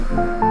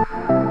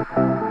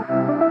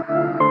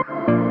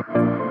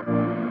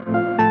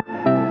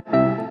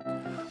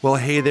Well,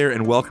 hey there,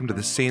 and welcome to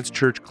the Saints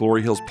Church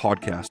Glory Hills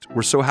podcast.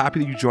 We're so happy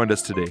that you joined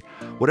us today.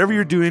 Whatever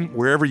you're doing,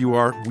 wherever you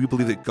are, we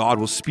believe that God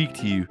will speak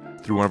to you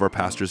through one of our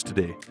pastors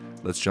today.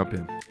 Let's jump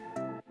in.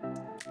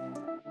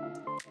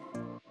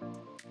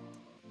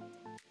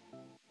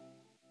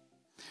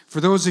 For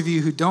those of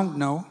you who don't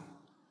know,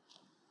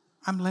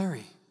 I'm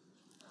Larry.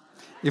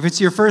 If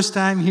it's your first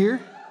time here,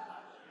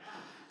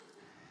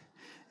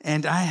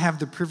 and I have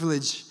the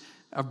privilege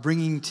of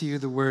bringing to you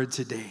the word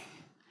today.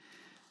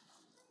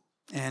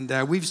 And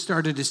we've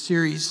started a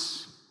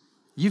series,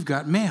 You've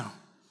Got Mail.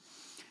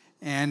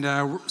 And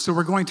so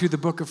we're going through the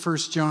book of 1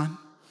 John.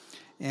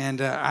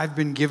 And I've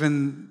been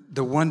given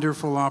the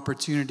wonderful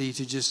opportunity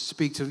to just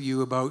speak to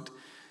you about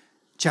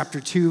chapter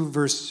 2,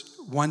 verse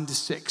 1 to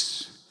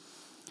 6.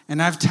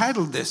 And I've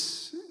titled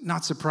this,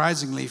 not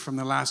surprisingly, from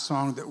the last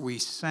song that we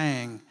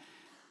sang,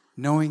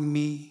 Knowing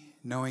Me,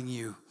 Knowing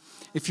You.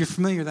 If you're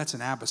familiar, that's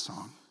an ABBA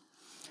song.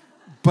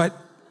 But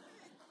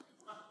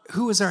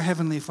who is our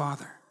Heavenly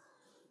Father?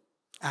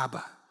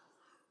 Abba,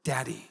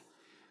 Daddy.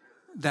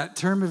 That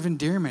term of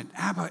endearment,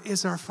 Abba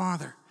is our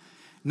Father.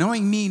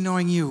 Knowing me,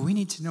 knowing you, we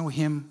need to know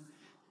Him,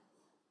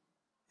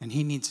 and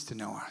He needs to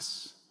know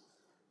us.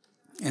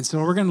 And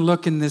so we're going to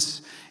look in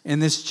this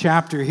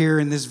chapter here,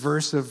 in this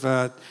verse of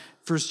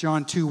 1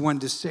 John 2, 1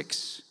 to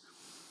 6.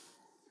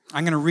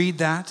 I'm going to read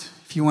that,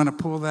 if you want to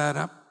pull that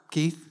up,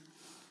 Keith.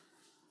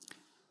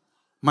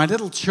 My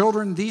little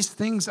children, these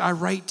things I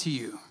write to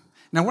you.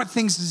 Now, what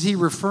things is he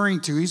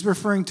referring to? He's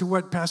referring to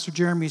what Pastor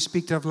Jeremy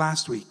spoke of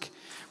last week.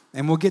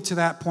 And we'll get to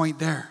that point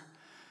there.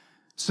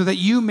 So that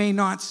you may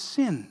not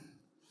sin.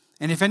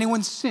 And if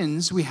anyone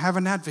sins, we have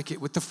an advocate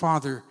with the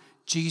Father,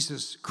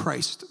 Jesus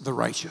Christ the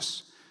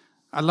righteous.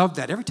 I love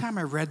that. Every time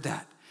I read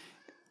that,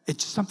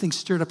 something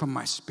stirred up in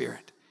my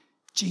spirit.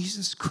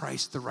 Jesus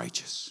Christ the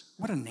righteous.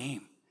 What a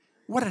name.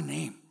 What a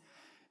name.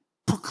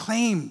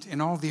 Proclaimed in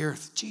all the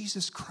earth,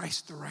 Jesus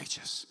Christ the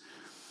righteous.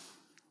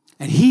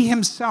 And He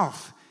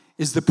Himself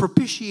is the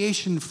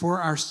propitiation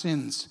for our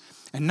sins,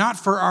 and not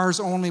for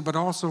ours only, but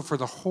also for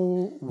the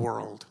whole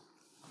world.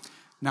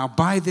 Now,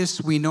 by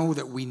this we know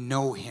that we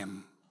know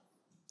Him,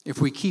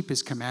 if we keep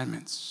His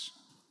commandments.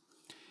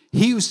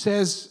 He who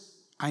says,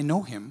 I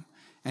know Him,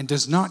 and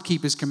does not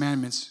keep His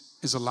commandments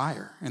is a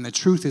liar, and the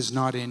truth is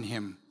not in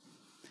him.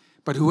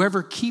 But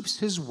whoever keeps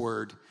His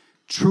word,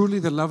 truly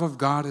the love of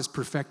God is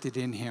perfected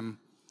in him.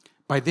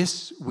 By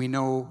this we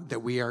know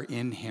that we are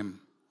in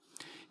Him.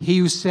 He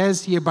who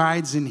says he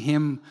abides in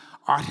Him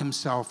ought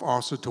himself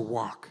also to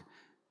walk,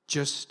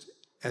 just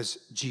as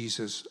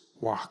Jesus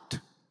walked.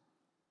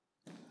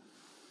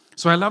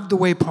 So I love the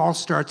way Paul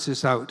starts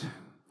this out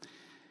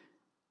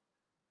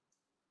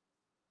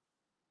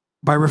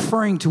by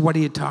referring to what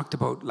he had talked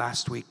about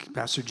last week,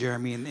 Pastor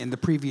Jeremy, in the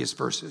previous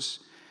verses.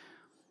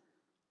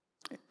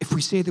 If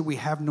we say that we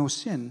have no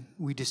sin,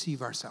 we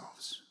deceive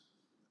ourselves.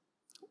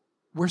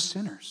 We're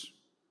sinners,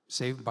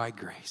 saved by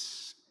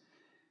grace.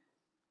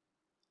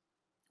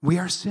 We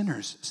are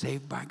sinners,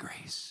 saved by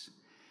grace.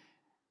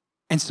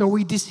 And so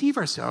we deceive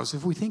ourselves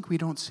if we think we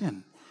don't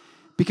sin.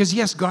 Because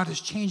yes, God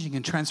is changing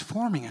and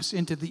transforming us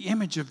into the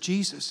image of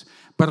Jesus.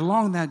 But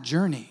along that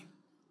journey,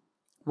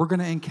 we're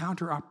going to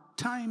encounter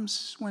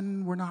times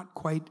when we're not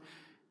quite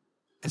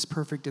as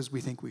perfect as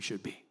we think we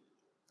should be.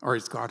 Or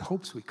as God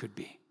hopes we could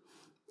be.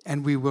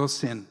 And we will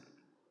sin.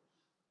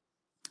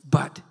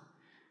 But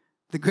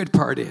the good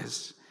part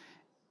is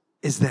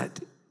that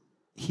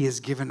He has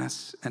given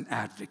us an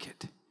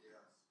advocate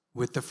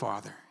with the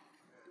Father,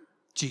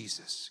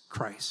 Jesus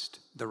Christ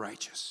the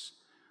righteous.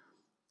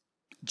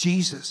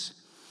 Jesus,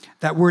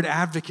 that word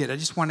advocate, I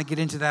just want to get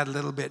into that a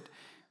little bit.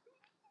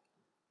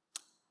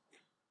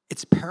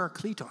 It's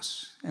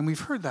parakletos, and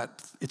we've heard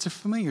that. It's a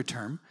familiar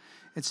term.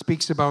 It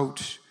speaks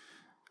about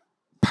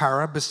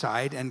para,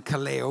 beside, and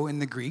kaleo in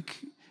the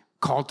Greek,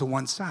 called to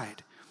one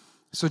side.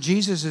 So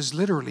Jesus is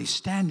literally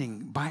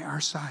standing by our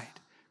side,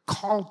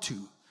 called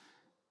to,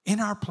 in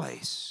our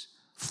place,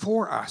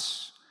 for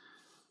us,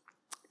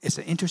 as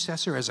an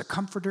intercessor, as a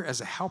comforter, as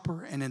a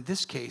helper, and in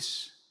this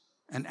case,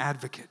 an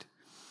advocate.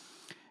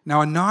 Now,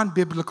 in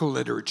non-biblical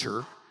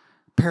literature,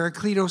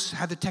 parakletos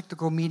had the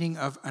technical meaning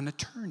of an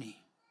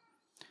attorney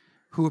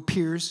who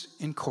appears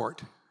in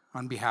court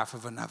on behalf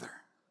of another.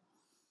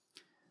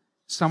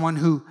 Someone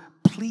who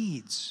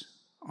pleads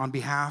on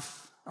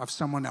behalf of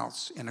someone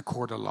else in a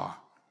court of law.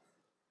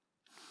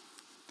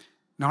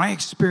 Now, I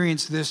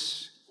experienced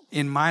this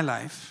in my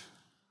life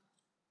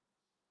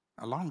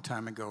a long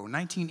time ago,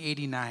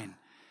 1989.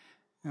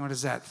 And what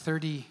is that,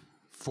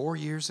 34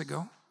 years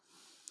ago?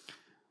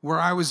 Where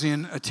I was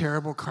in a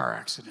terrible car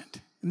accident.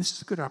 And this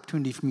is a good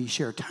opportunity for me to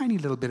share a tiny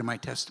little bit of my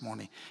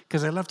testimony,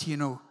 because I love to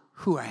know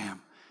who I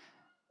am.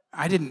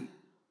 I didn't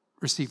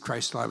receive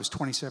Christ till I was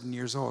 27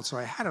 years old, so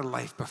I had a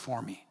life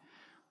before me,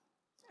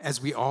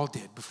 as we all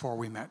did before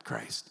we met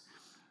Christ.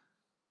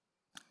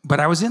 But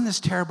I was in this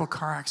terrible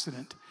car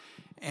accident,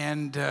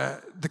 and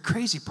the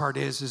crazy part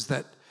is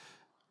that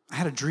I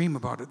had a dream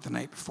about it the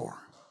night before.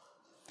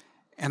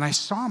 And I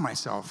saw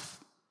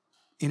myself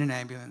in an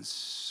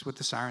ambulance with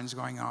the sirens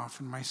going off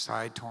and my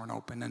side torn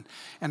open.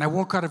 And I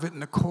woke out of it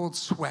in a cold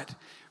sweat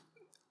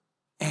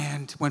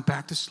and went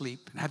back to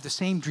sleep and had the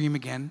same dream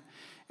again.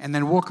 And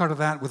then woke out of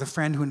that with a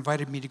friend who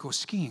invited me to go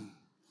skiing.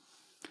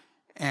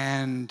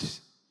 And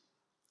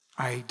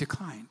I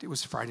declined. It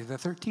was Friday the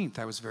 13th.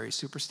 I was very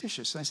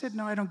superstitious. I said,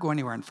 no, I don't go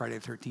anywhere on Friday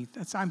the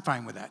 13th. I'm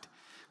fine with that.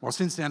 Well,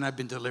 since then, I've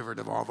been delivered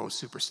of all those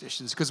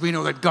superstitions because we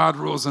know that God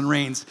rules and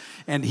reigns,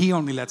 and he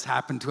only lets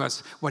happen to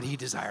us what he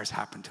desires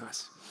happen to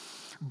us.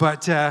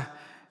 But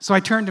so I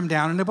turned him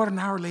down, and about an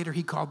hour later,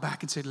 he called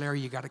back and said, Larry,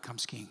 you got to come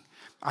skiing.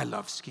 I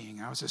love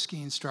skiing. I was a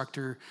ski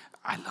instructor.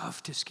 I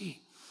love to ski.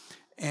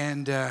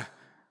 And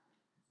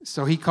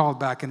so he called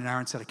back in an hour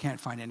and said, I can't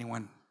find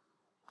anyone.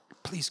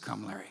 Please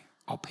come, Larry.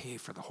 I'll pay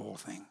for the whole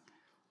thing.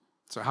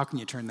 So how can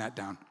you turn that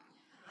down?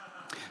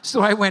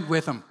 So I went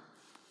with him.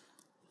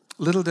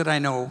 Little did I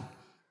know,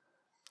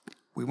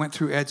 we went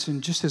through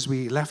Edson. Just as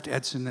we left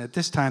Edson, at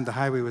this time, the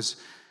highway was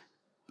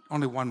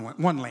only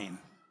one lane,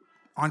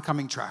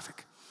 oncoming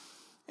traffic.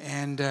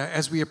 And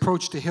as we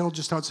approached a hill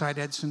just outside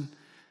Edson,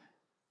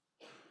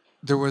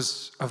 there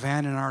was a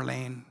van in our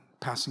lane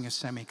passing a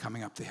semi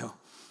coming up the hill.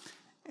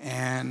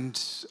 And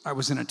I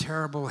was in a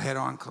terrible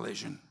head-on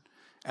collision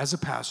as a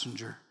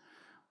passenger.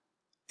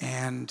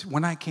 And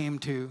when I came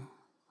to,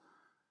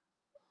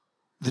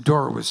 the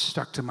door was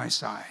stuck to my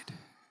side.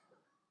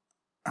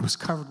 I was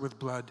covered with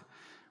blood.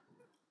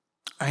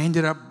 I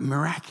ended up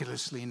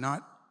miraculously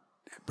not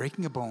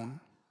breaking a bone.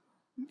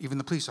 Even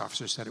the police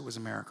officer said it was a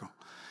miracle.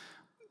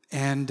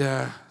 And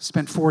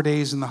spent 4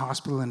 days in the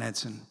hospital in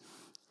Edson,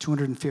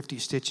 250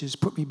 stitches,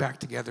 put me back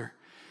together.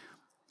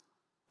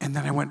 And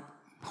then I went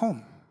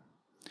home.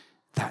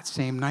 That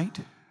same night,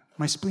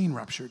 my spleen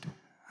ruptured,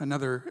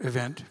 another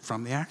event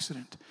from the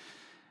accident.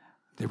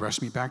 They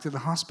rushed me back to the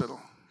hospital.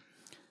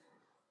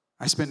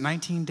 I spent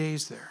 19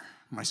 days there.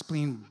 My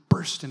spleen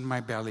burst in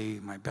my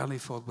belly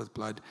filled with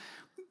blood.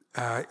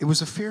 It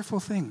was a fearful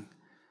thing.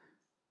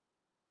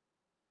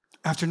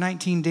 After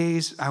 19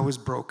 days, I was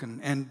broken.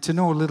 And to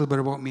know a little bit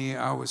about me,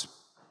 I was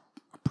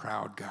a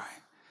proud guy.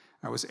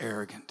 I was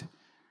arrogant.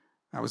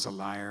 I was a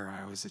liar.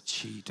 I was a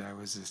cheat.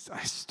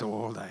 I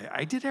stole.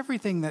 I did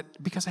everything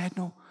that, because I had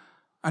no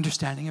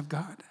understanding of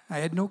God. I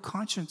had no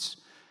conscience.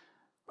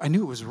 I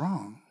knew it was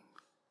wrong,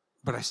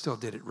 but I still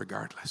did it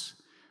regardless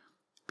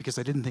because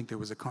I didn't think there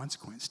was a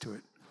consequence to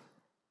it.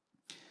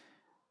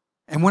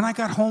 And when I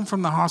got home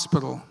from the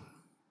hospital,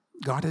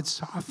 God had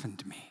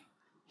softened me.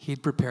 He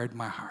had prepared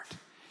my heart.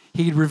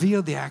 He had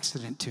revealed the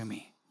accident to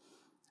me.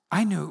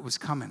 I knew it was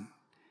coming.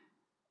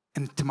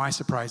 And to my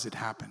surprise, it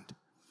happened.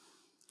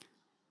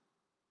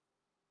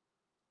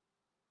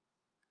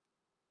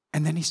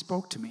 And then he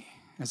spoke to me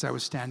as I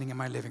was standing in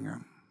my living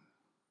room.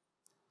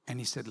 And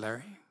he said,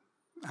 Larry,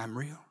 I'm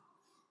real.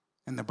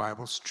 And the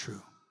Bible's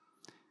true.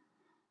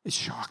 It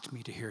shocked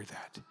me to hear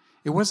that.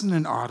 It wasn't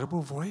an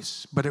audible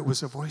voice, but it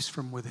was a voice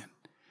from within.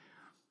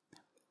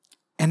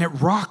 And it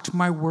rocked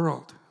my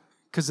world,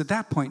 because at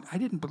that point, I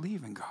didn't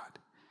believe in God.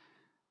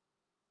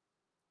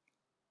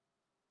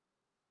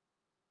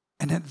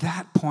 And at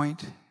that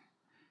point,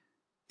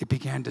 it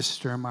began to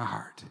stir my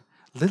heart.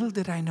 Little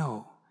did I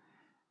know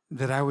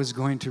that I was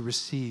going to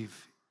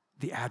receive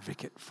the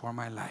advocate for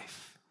my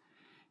life,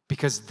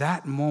 because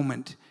that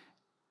moment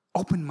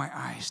opened my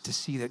eyes to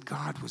see that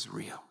God was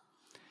real,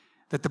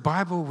 that the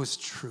Bible was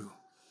true,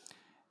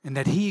 and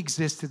that he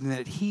existed, and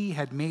that he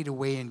had made a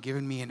way and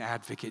given me an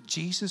advocate,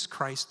 Jesus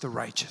Christ the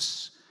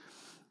righteous.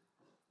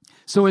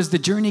 So as the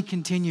journey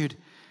continued,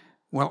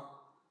 well,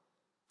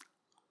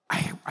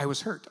 I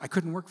was hurt. I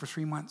couldn't work for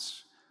 3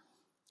 months.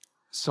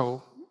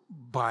 So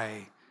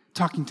by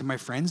talking to my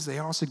friends, they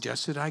all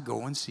suggested I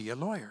go and see a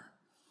lawyer.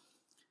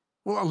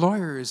 Well, a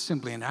lawyer is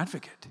simply an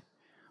advocate.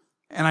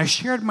 And I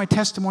shared my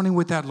testimony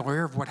with that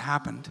lawyer of what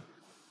happened,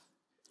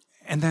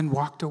 and then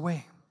walked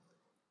away.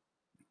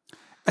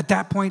 At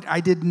that point,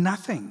 I did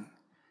nothing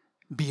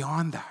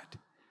beyond that.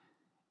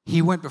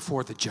 He went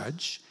before the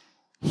judge.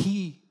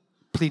 He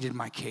pleaded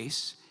my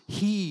case.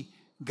 He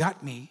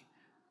got me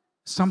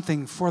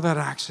something for that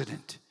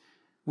accident,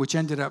 which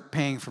ended up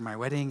paying for my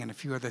wedding and a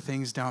few other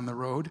things down the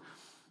road.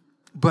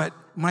 But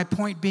my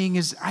point being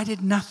is I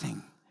did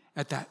nothing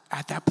at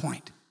that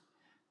point.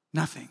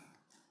 Nothing.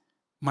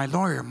 My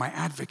lawyer, my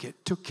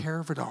advocate, took care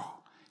of it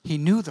all. He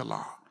knew the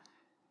law.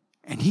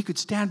 And he could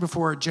stand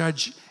before a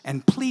judge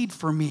and plead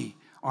for me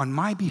on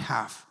my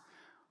behalf,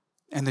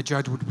 and the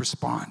judge would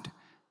respond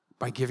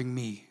by giving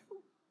me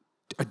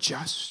a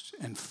just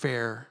and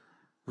fair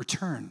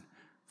return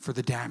for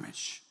the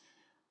damage,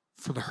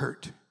 for the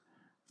hurt,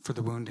 for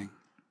the wounding.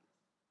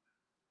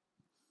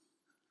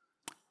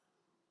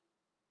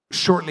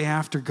 Shortly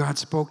after God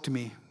spoke to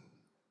me,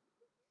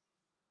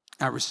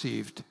 I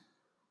received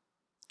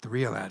the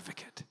real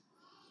advocate,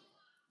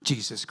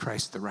 Jesus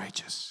Christ the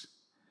righteous,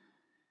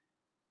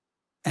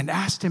 and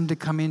asked him to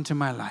come into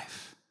my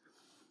life.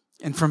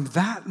 And from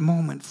that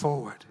moment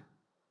forward,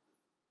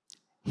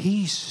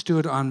 he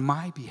stood on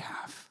my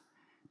behalf,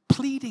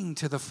 pleading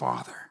to the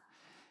Father,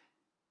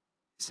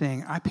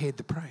 saying, I paid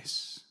the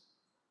price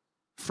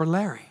for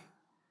Larry.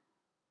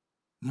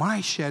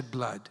 My shed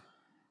blood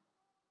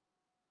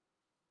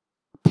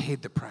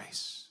paid the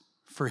price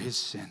for his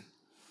sin.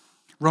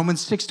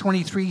 Romans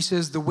 6:23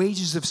 says, the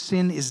wages of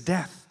sin is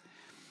death,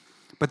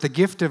 but the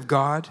gift of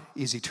God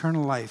is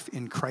eternal life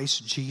in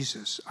Christ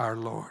Jesus our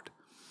Lord.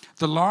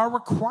 The law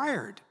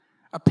required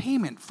a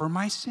payment for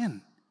my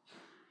sin.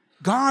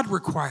 God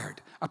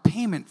required a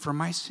payment for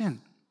my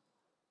sin.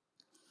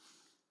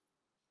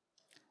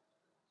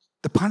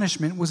 The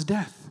punishment was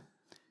death,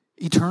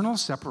 eternal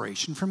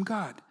separation from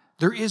God.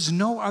 There is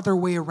no other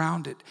way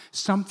around it.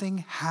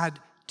 Something had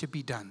to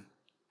be done.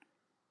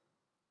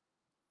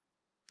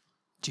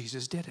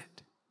 Jesus did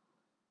it.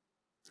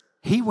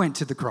 He went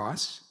to the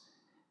cross.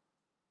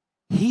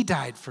 He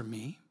died for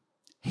me.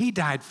 He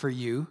died for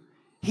you.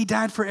 He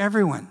died for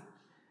everyone,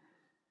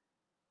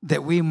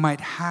 that we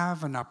might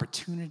have an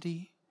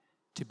opportunity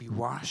to be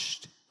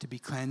washed, to be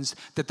cleansed,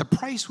 that the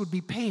price would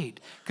be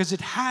paid, because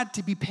it had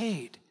to be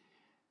paid.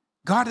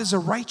 God is a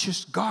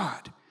righteous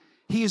God.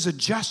 He is a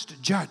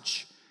just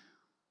judge.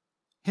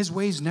 His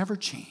ways never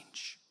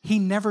change. He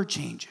never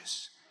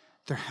changes.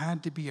 There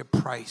had to be a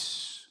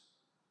price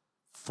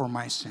for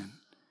my sin,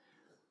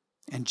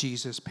 and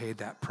Jesus paid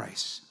that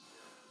price.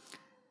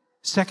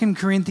 2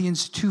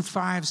 Corinthians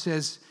 2:5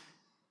 says,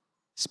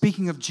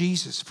 speaking of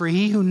Jesus, for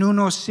he who knew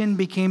no sin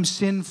became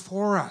sin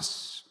for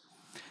us,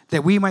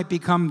 that we might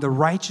become the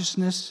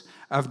righteousness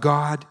of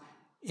God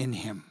in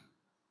him.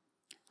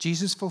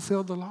 Jesus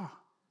fulfilled the law.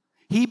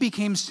 He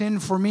became sin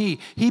for me.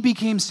 He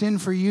became sin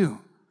for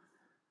you,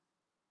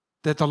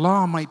 that the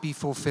law might be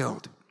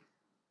fulfilled.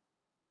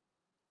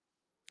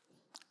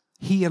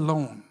 He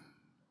alone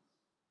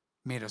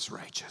made us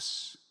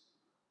righteous.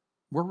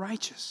 We're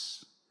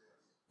righteous.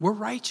 We're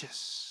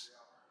righteous.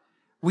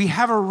 We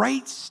have a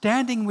right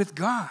standing with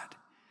God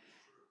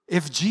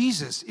if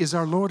Jesus is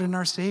our Lord and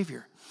our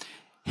Savior.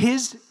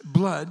 His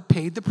blood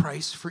paid the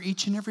price for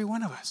each and every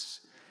one of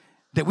us,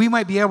 that we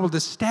might be able to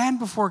stand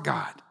before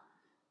God,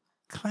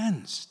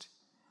 cleansed,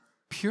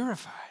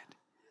 purified.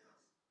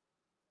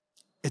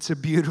 It's a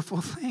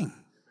beautiful thing.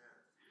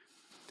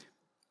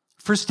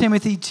 1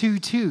 Timothy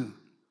 2:2.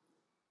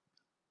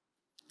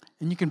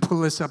 And you can pull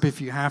this up if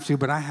you have to,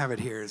 but I have it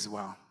here as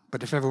well.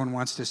 But if everyone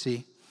wants to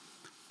see.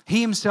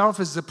 He himself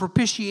is the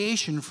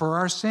propitiation for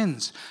our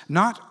sins,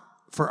 not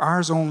for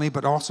ours only,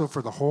 but also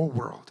for the whole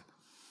world.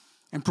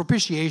 And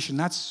propitiation,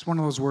 that's one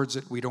of those words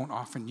that we don't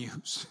often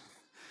use.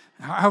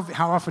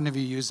 How often have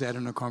you used that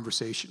in a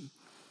conversation?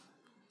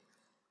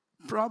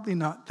 Probably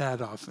not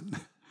that often.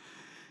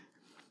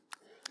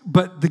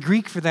 But the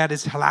Greek for that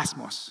is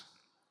hilasmos,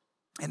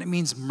 and it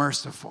means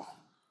merciful.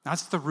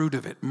 That's the root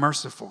of it,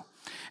 merciful.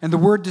 And the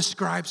word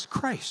describes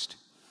Christ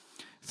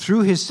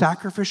through his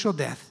sacrificial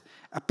death,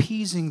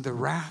 appeasing the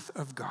wrath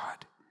of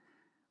God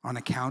on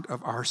account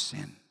of our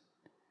sin.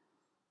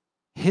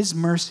 His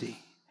mercy,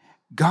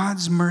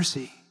 God's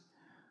mercy,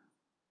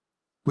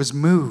 was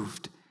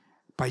moved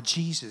by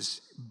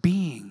Jesus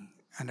being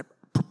a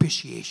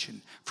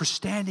propitiation, for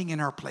standing in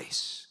our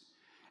place,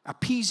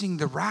 appeasing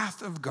the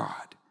wrath of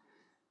God,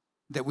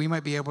 that we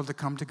might be able to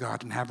come to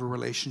God and have a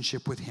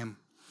relationship with him.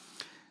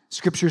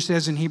 Scripture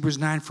says in Hebrews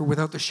 9, for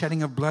without the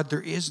shedding of blood,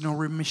 there is no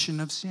remission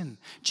of sin.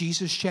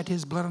 Jesus shed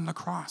his blood on the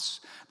cross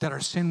that our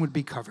sin would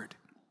be covered.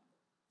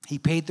 He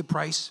paid the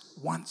price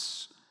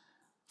once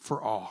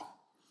for all.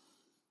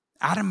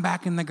 Adam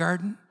back in the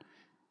garden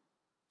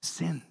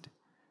sinned.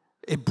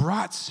 It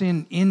brought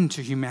sin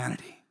into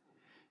humanity.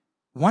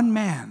 One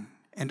man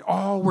and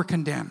all were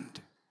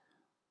condemned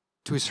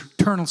to his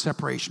eternal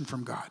separation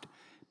from God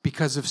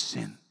because of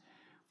sin.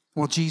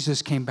 Well,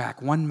 Jesus came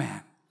back, one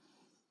man,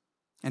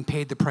 and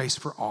paid the price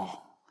for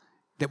all,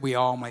 that we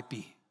all might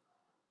be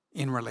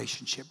in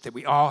relationship, that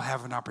we all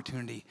have an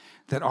opportunity,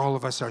 that all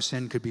of us, our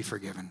sin could be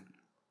forgiven.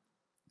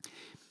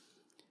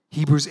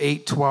 Hebrews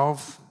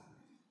 8:12,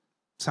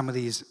 some of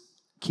these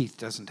Keith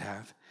doesn't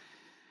have,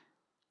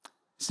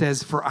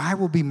 says, for I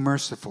will be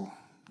merciful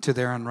to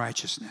their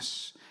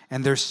unrighteousness,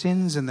 and their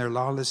sins and their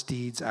lawless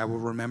deeds I will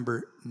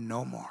remember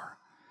no more.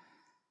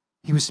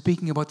 He was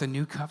speaking about the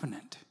new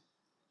covenant.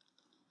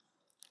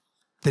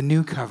 The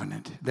new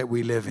covenant that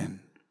we live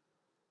in.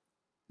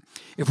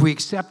 If we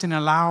accept and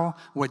allow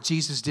what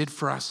Jesus did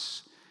for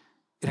us,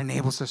 it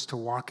enables us to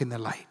walk in the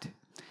light,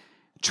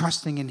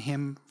 trusting in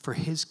him for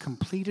his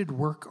completed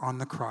work on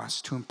the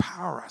cross to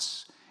empower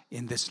us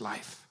in this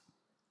life.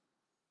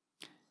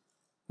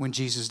 When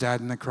Jesus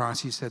died on the cross,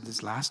 he said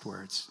these last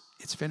words,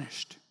 it's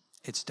finished,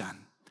 it's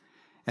done.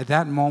 At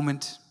that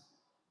moment,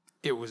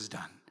 it was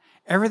done.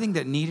 Everything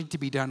that needed to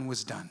be done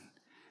was done,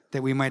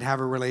 that we might have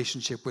a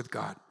relationship with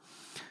God.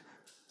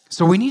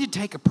 So we need to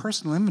take a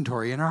personal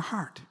inventory in our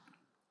heart.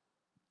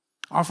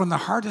 Often the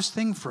hardest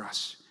thing for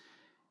us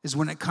is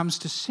when it comes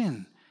to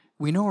sin.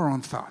 We know our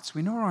own thoughts.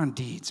 We know our own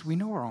deeds. We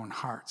know our own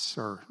hearts,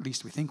 or at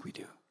least we think we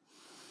do.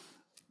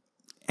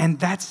 And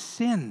that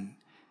sin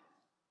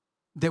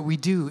that we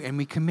do and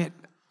we commit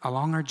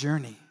along our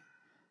journey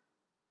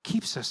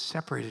keeps us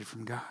separated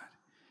from God.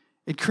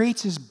 It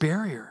creates this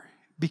barrier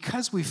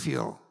because we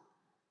feel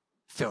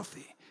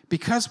filthy,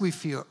 because we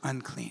feel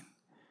unclean.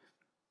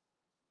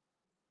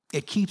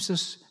 It keeps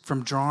us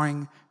from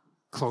drawing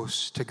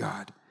close to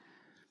God.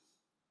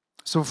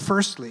 So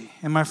firstly,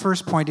 and my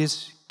first point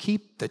is,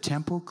 keep the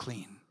temple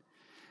clean.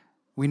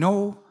 We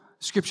know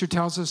Scripture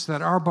tells us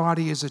that our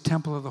body is a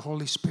temple of the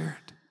Holy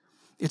Spirit.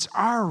 It's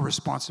our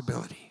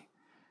responsibility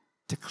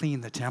to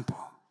clean the temple,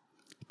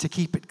 to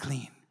keep it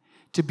clean,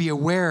 to be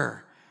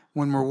aware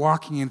when we're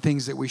walking in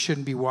things that we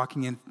shouldn't be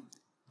walking in,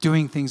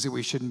 doing things that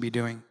we shouldn't be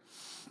doing.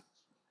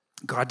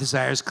 God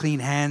desires clean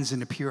hands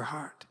and a pure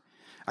heart,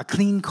 a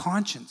clean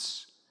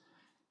conscience,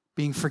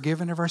 being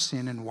forgiven of our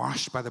sin and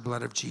washed by the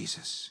blood of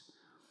Jesus.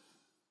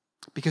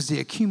 Because the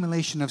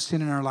accumulation of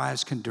sin in our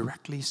lives can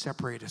directly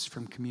separate us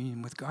from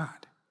communion with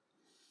God.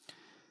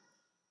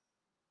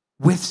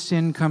 With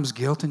sin comes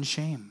guilt and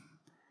shame.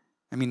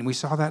 I mean, we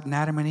saw that in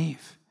Adam and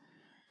Eve.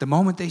 The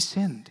moment they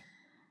sinned,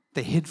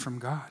 they hid from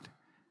God.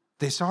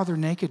 They saw their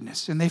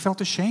nakedness and they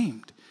felt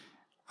ashamed.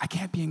 I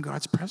can't be in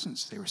God's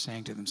presence, they were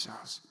saying to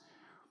themselves.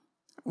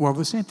 Well,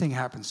 the same thing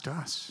happens to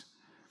us.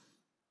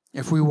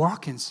 If we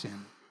walk in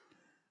sin,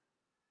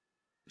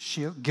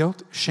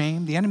 guilt,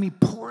 shame, the enemy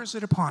pours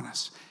it upon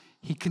us.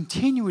 He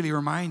continually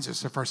reminds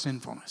us of our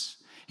sinfulness.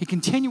 He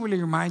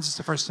continually reminds us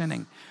of our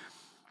sinning.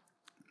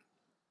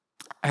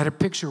 I had a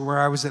picture where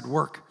I was at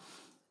work,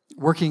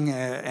 working,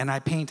 and I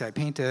painted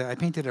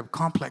a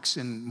complex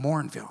in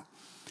Morinville.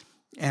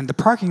 And the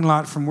parking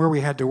lot from where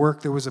we had to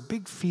work, there was a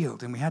big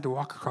field, and we had to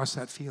walk across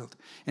that field.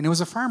 And it was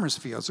a farmer's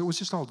field, so it was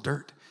just all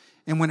dirt.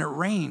 And when it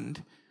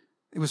rained,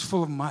 it was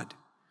full of mud.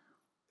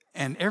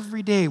 And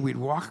every day we'd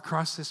walk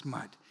across this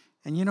mud.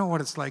 And you know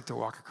what it's like to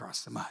walk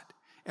across the mud.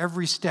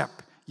 Every step,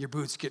 your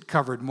boots get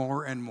covered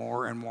more and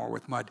more and more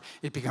with mud.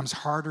 It becomes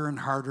harder and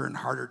harder and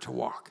harder to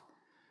walk.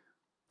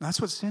 That's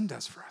what sin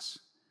does for us.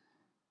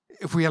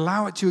 If we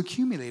allow it to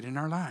accumulate in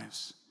our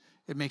lives,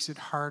 it makes it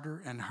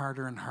harder and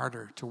harder and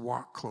harder to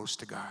walk close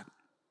to God.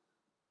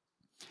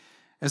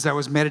 As I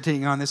was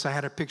meditating on this, I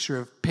had a picture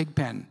of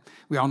Pigpen.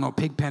 We all know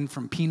Pigpen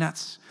from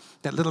Peanuts,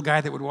 that little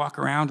guy that would walk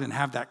around and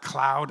have that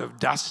cloud of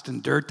dust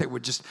and dirt that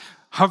would just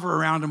hover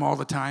around him all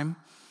the time.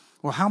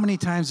 Well, how many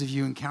times have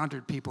you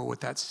encountered people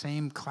with that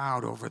same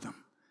cloud over them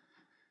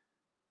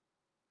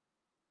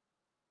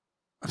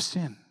of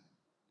sin?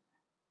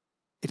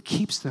 It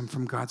keeps them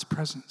from God's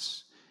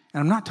presence.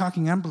 And I'm not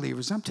talking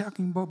unbelievers. I'm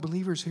talking about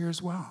believers here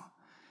as well.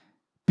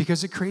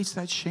 Because it creates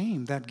that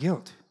shame, that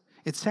guilt.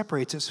 It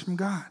separates us from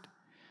God.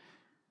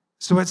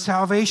 So at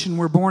salvation,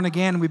 we're born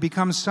again. We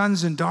become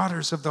sons and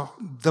daughters of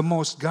the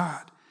Most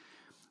God.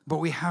 But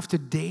we have to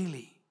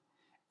daily,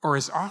 or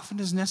as often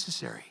as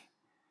necessary,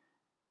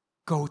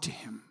 go to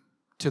Him,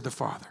 to the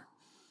Father.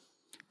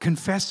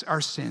 Confess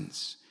our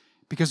sins.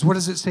 Because what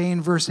does it say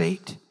in verse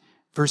 8?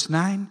 Verse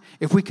 9,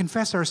 if we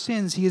confess our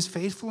sins, He is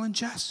faithful and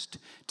just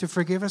to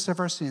forgive us of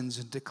our sins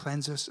and to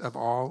cleanse us of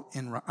all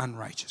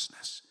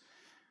unrighteousness.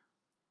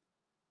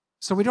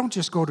 So we don't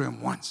just go to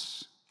Him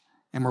once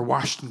and we're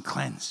washed and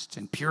cleansed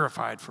and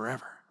purified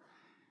forever.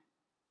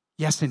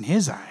 Yes, in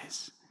His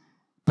eyes,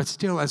 but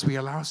still as we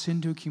allow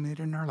sin to accumulate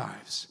in our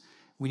lives,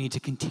 we need to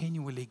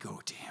continually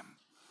go to Him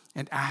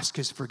and ask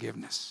His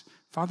forgiveness.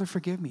 Father,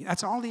 forgive me.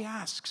 That's all He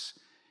asks,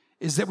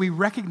 is that we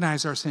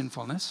recognize our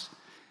sinfulness.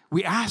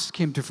 We ask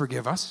Him to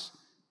forgive us,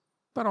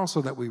 but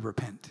also that we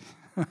repent,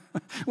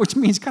 which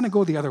means kind of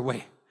go the other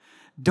way.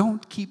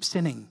 Don't keep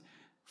sinning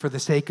for the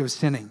sake of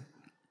sinning.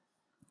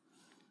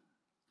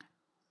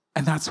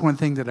 And that's one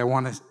thing that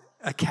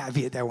a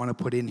caveat that I want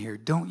to put in here.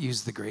 Don't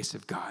use the grace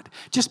of God.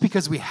 Just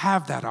because we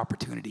have that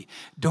opportunity,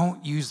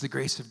 don't use the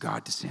grace of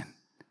God to sin.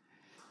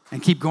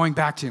 And keep going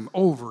back to Him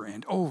over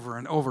and over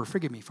and over.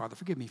 Forgive me, Father.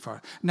 Forgive me,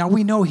 Father. Now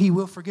we know He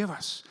will forgive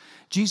us.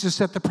 Jesus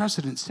set the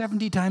precedent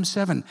 70 times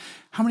 7.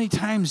 How many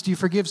times do you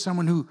forgive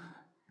someone who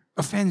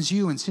offends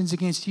you and sins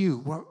against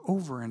you? Well,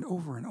 over and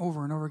over and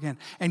over and over again.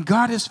 And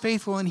God is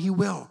faithful and He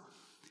will.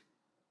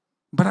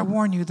 But I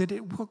warn you that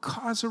it will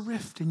cause a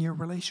rift in your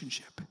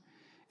relationship.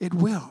 It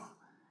will.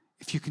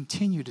 If you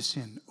continue to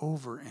sin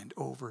over and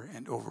over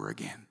and over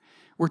again.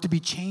 We're to be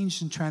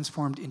changed and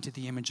transformed into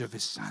the image of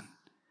His Son,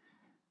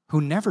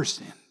 who never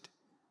sinned,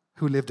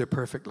 who lived a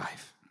perfect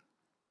life.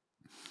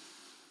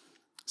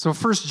 So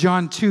 1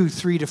 John 2,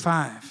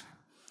 3-5.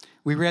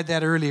 We read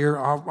that earlier.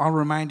 I'll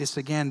remind us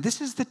again.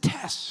 This is the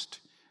test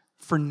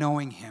for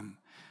knowing Him,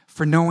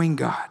 for knowing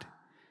God.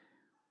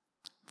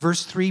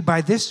 Verse 3,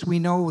 by this we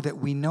know that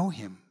we know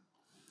Him,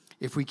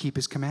 if we keep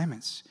His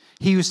commandments.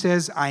 He who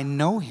says, I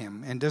know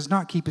Him, and does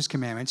not keep His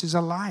commandments is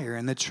a liar,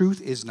 and the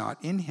truth is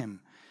not in him.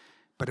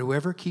 But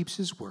whoever keeps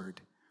His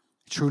word,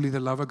 truly the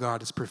love of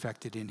God is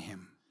perfected in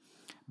him.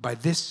 By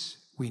this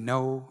we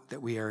know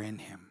that we are in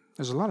Him.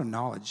 There's a lot of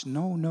knowledge.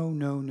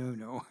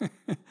 No.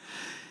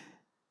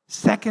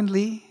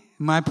 Secondly,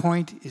 my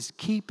point is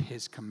keep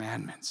His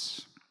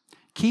commandments.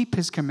 Keep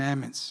His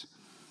commandments.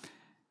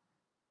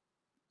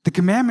 The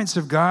commandments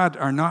of God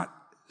are not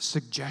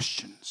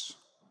suggestions.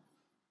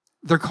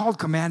 They're called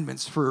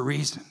commandments for a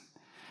reason.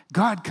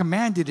 God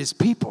commanded His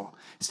people,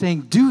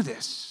 saying, do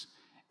this,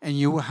 and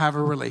you will have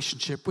a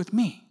relationship with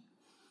me.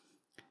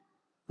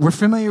 We're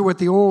familiar with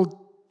the old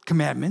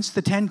commandments,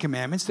 the 10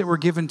 commandments that were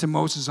given to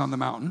Moses on the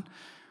mountain.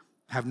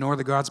 Have no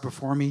other gods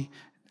before me.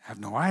 Have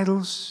no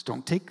idols.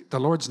 Don't take the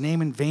Lord's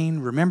name in vain.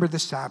 Remember the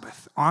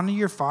Sabbath. Honor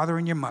your father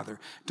and your mother.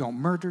 Don't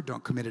murder.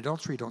 Don't commit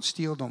adultery. Don't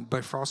steal. Don't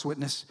bear false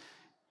witness.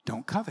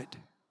 Don't covet.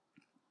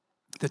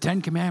 The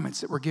 10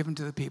 commandments that were given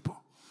to the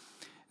people.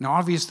 Now,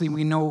 obviously,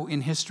 we know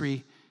in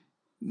history,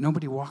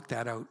 nobody walked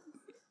that out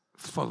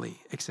fully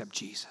except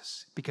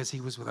Jesus, because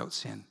he was without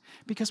sin.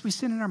 Because we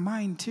sin in our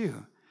mind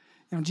too.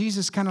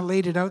 Jesus kind of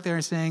laid it out there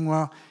saying,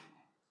 well,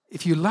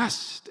 if you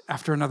lust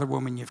after another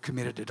woman, you've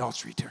committed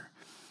adultery to her.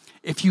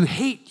 If you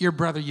hate your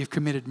brother, you've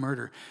committed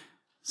murder.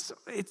 So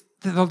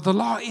the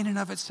law in and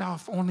of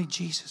itself, only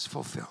Jesus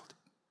fulfilled.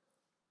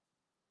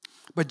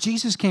 But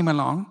Jesus came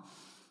along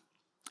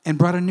and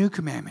brought a new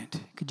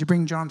commandment. Could you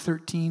bring John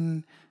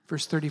 13,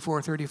 verse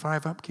 34,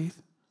 35 up, Keith?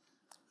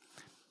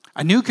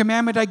 A new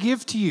commandment I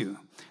give to you,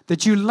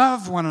 that you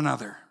love one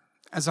another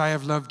as I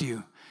have loved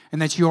you,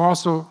 and that you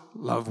also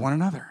love one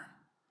another.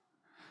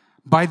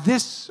 By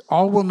this,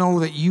 all will know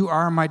that you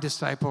are my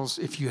disciples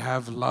if you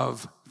have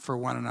love for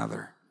one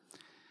another.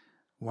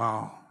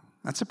 Wow,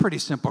 that's a pretty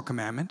simple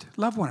commandment.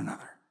 Love one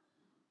another.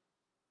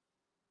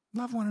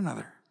 Love one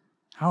another.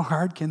 How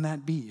hard can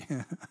that be?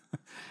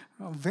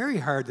 Well, very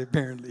hard,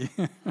 apparently.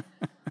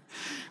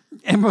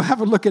 And we'll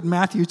have a look at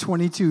Matthew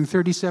 22,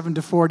 37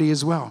 to 40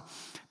 as well,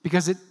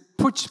 because it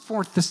puts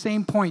forth the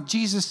same point.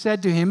 Jesus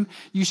said to him,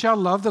 you shall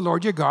love the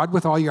Lord your God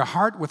with all your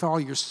heart, with all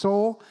your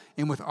soul,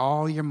 and with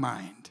all your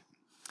mind.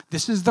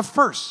 This is the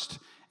first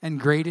and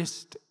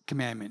greatest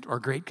commandment, or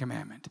great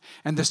commandment.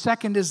 And the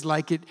second is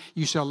like it,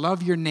 you shall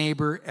love your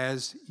neighbor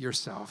as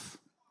yourself.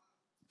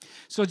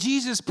 So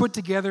Jesus put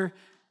together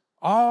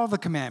all the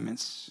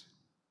commandments.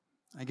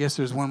 I guess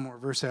there's one more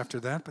verse after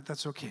that, but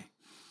that's okay.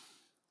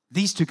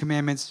 These 2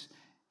 commandments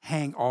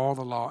hang all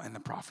the law and the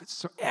prophets.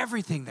 So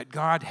everything that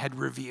God had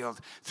revealed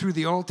through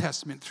the Old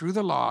Testament, through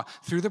the law,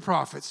 through the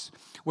prophets,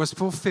 was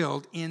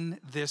fulfilled in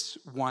this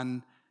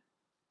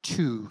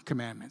 2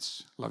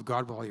 commandments. Love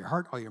God with all your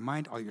heart, all your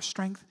mind, all your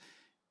strength,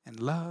 and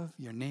love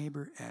your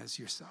neighbor as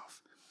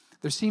yourself.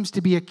 There seems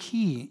to be a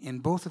key in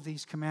both of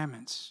these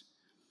commandments,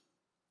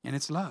 and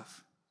it's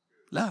love.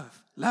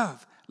 Love,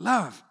 love,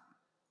 love.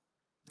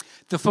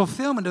 The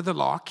fulfillment of the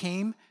law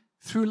came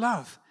through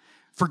love.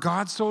 For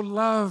God so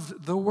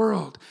loved the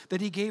world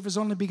that he gave his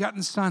only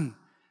begotten Son.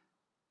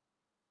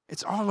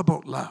 It's all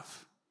about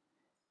love.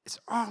 It's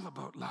all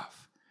about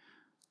love.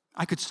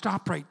 I could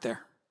stop right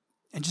there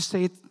and just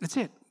say, that's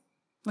it.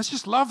 Let's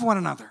just love one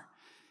another.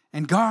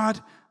 And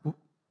God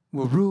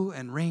will rule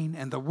and reign,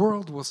 and the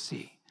world will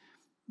see.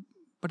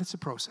 But it's a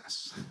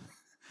process.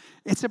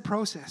 It's a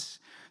process.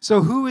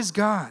 So who is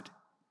God?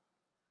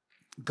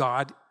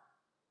 God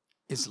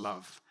is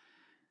love.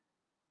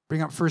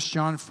 Bring up 1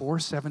 John 4,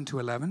 7 to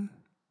 11.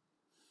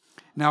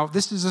 Now,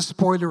 this is a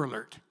spoiler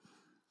alert,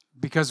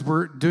 because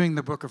we're doing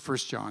the book of 1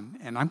 John,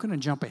 and I'm going to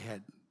jump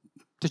ahead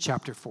to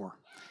chapter 4.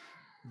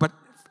 But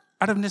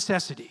out of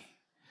necessity.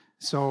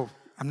 So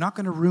I'm not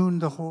going to ruin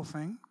the whole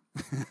thing.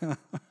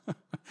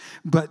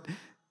 But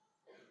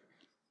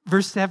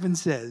verse 7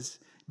 says,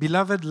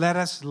 beloved, let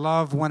us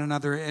love one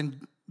another.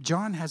 And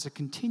John has a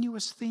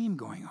continuous theme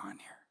going on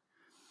here.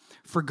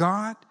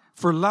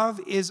 For love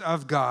is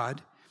of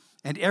God,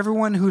 and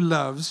everyone who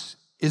loves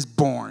is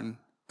born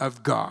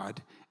of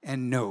God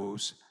and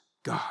knows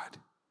God.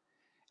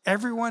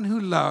 Everyone who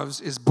loves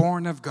is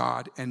born of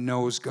God and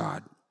knows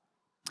God.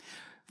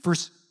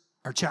 Verse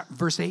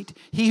 8,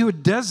 he who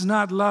does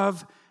not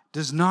love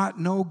does not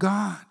know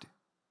God.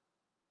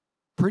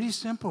 Pretty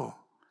simple.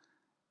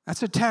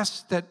 That's a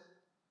test that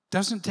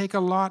doesn't take a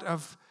lot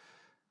of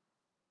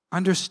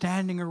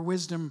understanding or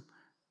wisdom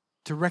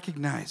to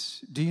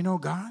recognize. Do you know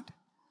God?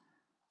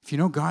 If you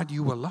know God,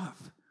 you will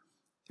love.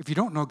 If you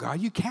don't know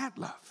God, you can't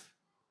love.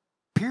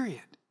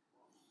 Period.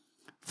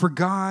 For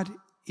God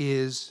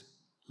is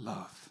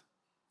love.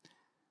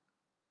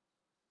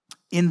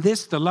 In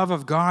this, the love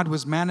of God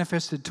was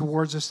manifested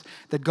towards us,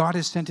 that God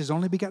has sent his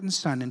only begotten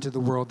Son into the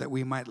world that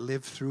we might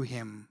live through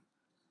him.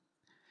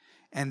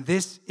 And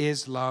this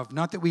is love,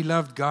 not that we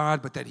loved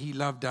God, but that he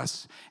loved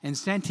us and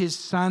sent his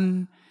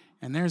Son,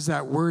 and there's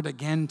that word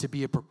again, to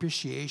be a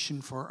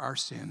propitiation for our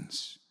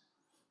sins.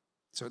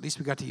 So at least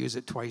we got to use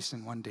it twice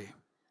in one day.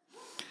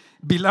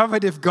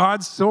 Beloved, if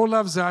God so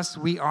loves us,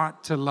 we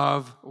ought to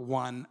love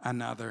one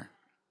another.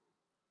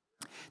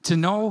 To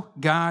know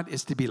God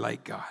is to be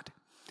like God.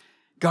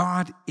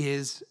 God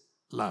is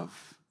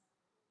love.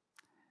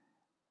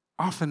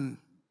 Often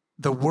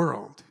the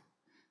world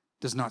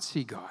does not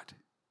see God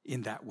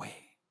in that way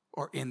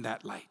or in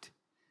that light.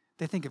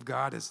 They think of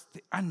God as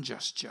the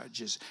unjust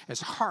judge,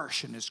 as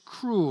harsh and as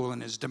cruel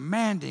and as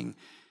demanding.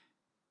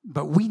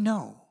 But we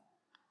know,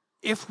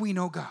 if we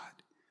know God,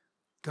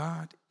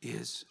 God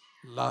is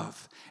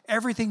love.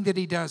 Everything that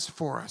he does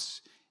for us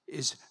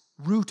is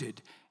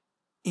rooted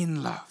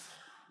in love,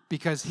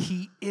 because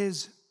he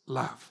is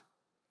love.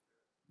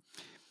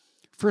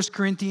 1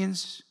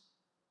 Corinthians,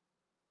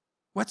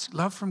 what's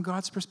love from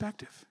God's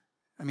perspective?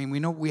 I mean, we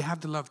know we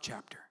have the love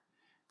chapter.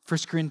 1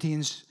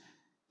 Corinthians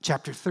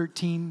chapter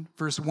 13,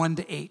 verse 1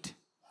 to 8.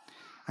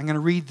 I'm going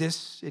to read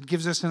this. It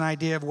gives us an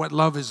idea of what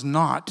love is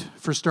not,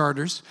 for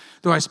starters.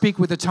 Though I speak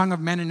with the tongue of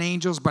men and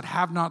angels, but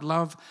have not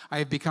love, I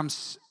have become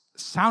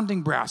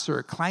sounding brass or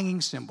a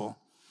clanging cymbal.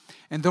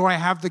 And though I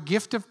have the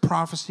gift of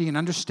prophecy and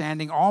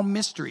understanding all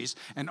mysteries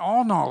and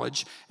all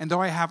knowledge, and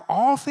though I have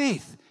all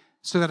faith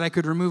so that I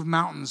could remove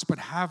mountains, but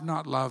have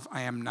not love,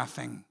 I am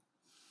nothing.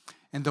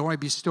 And though I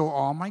bestow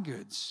all my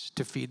goods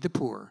to feed the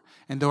poor,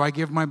 and though I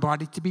give my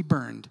body to be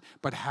burned,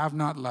 but have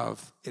not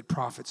love, it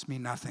profits me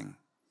nothing.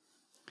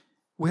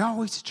 We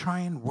always try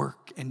and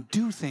work and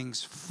do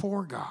things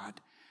for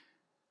God.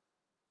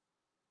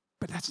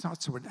 But that's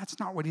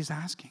not what he's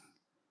asking.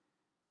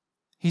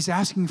 He's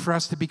asking for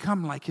us to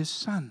become like his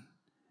son.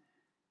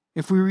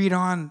 If we read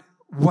on,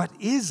 what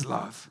is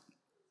love?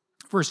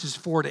 Verses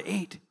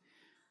 4-8.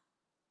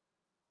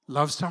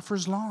 Love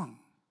suffers long.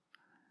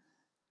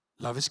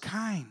 Love is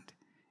kind.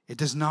 It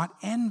does not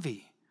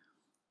envy.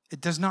 It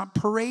does not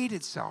parade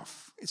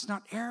itself. It's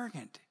not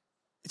arrogant.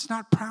 It's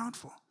not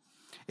proudful.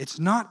 It's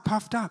not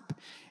puffed up.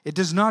 It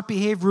does not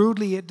behave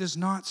rudely. It does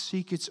not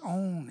seek its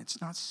own.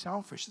 It's not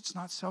selfish. It's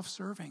not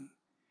self-serving.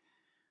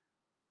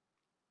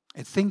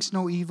 It thinks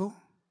no evil.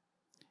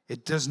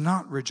 It does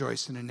not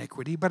rejoice in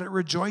iniquity, but it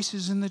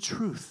rejoices in the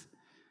truth.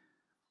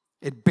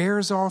 It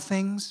bears all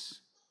things.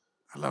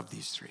 I love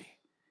these three.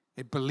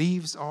 It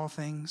believes all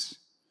things.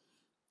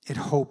 It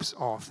hopes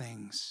all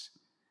things.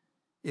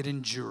 It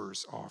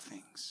endures all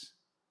things.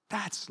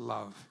 That's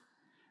love.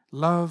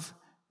 Love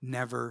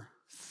never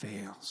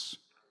fails.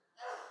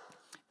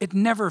 It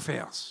never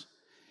fails.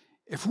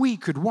 If we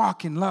could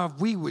walk in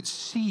love, we would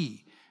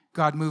see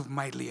God move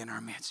mightily in our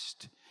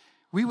midst.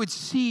 We would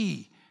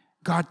see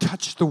God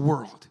touch the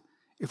world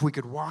if we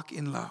could walk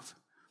in love.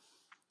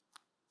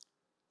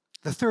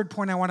 The third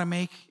point I want to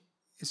make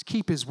is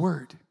keep his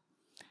word.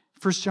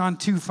 1 John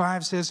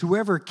 2:5 says,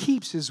 whoever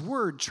keeps his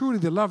word, truly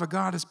the love of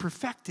God is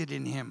perfected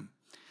in him.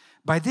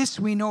 By this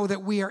we know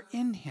that we are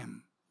in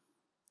him.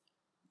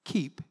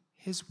 Keep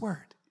his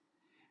word.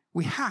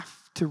 We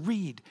have to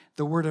read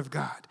the word of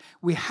God.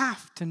 We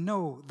have to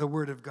know the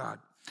word of God.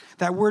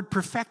 That word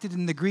perfected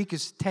in the Greek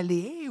is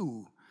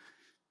teleou.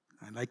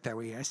 I like that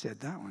way I said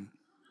that one.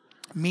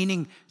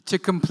 Meaning to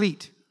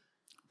complete,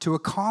 to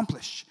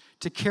accomplish,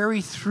 to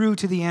carry through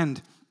to the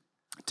end,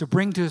 to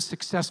bring to a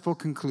successful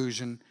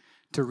conclusion,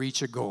 to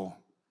reach a goal.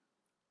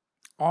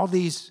 All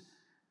these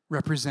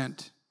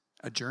represent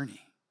a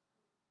journey.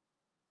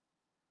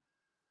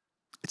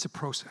 It's a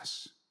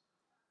process.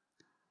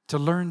 To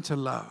learn to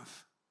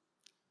love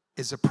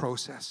is a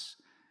process.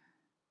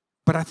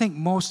 But I think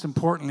most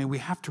importantly, we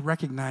have to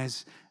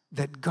recognize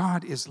that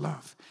God is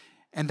love.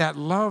 And that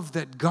love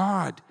that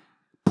God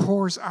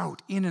pours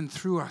out in and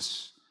through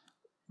us,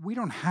 we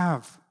don't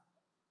have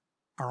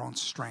our own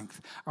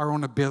strength, our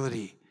own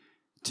ability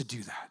to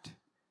do that.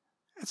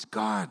 That's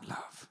God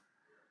love.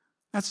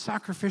 That's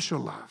sacrificial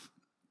love.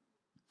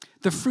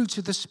 The fruits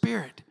of the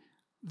Spirit,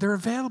 they're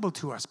available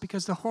to us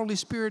because the Holy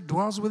Spirit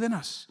dwells within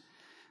us.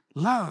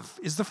 Love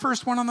is the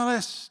first one on the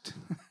list.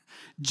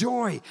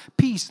 Joy,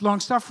 peace,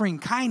 long-suffering,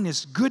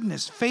 kindness,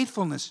 goodness,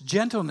 faithfulness,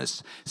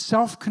 gentleness,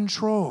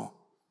 self-control.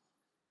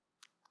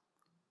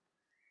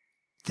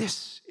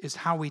 This is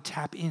how we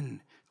tap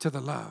in to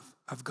the love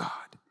of God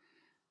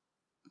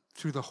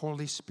through the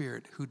Holy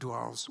Spirit who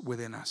dwells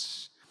within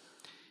us.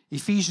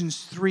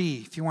 Ephesians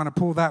 3, if you want to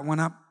pull that one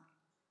up.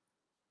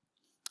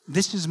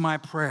 This is my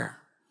prayer,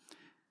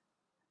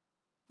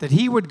 that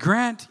he would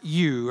grant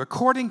you,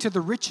 according to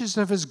the riches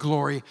of his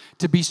glory,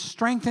 to be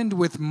strengthened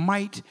with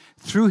might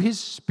through his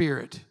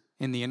Spirit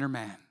in the inner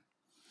man,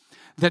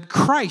 that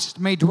Christ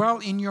may dwell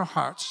in your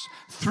hearts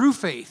through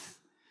faith,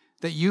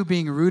 that you,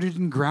 being rooted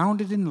and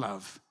grounded in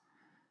love,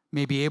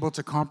 may be able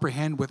to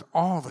comprehend with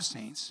all the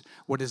saints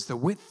what is the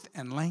width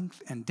and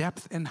length and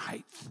depth and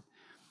height,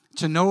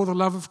 to know the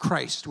love of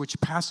Christ,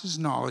 which passes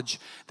knowledge,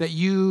 that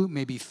you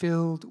may be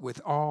filled with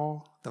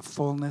all the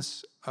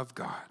fullness of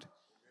God.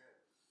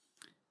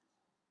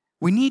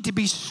 We need to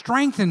be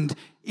strengthened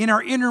in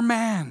our inner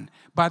man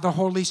by the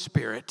Holy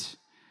Spirit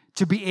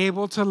to be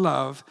able to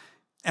love.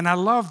 And I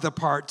love the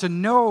part, to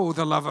know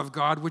the love of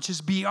God, which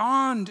is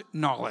beyond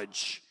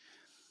knowledge.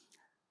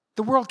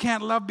 The world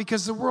can't love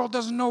because the world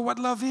doesn't know what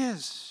love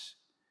is.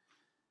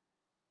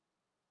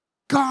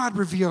 God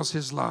reveals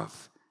his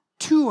love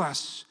to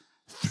us,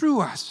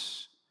 through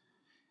us.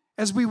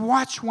 As we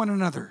watch one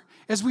another,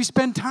 as we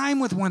spend time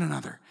with one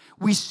another,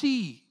 we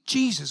see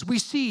Jesus. We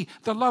see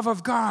the love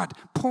of God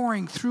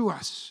pouring through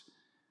us.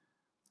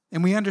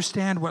 And we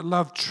understand what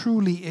love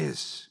truly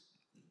is.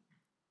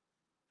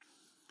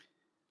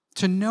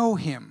 To know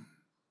him,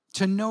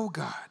 to know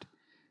God,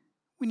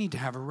 we need to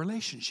have a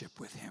relationship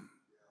with him.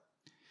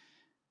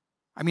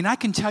 I mean, I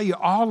can tell you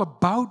all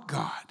about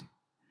God,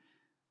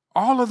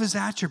 all of his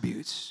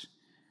attributes,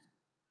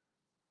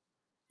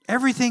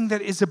 everything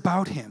that is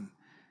about him.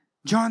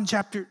 John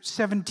chapter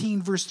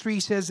 17, verse 3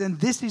 says, and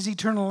this is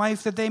eternal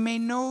life, that they may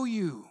know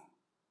you,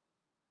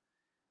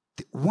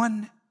 the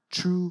one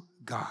true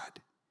God,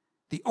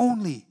 the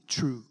only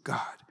true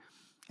God,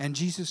 and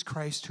Jesus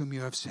Christ whom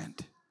you have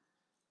sent.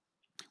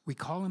 We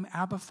call him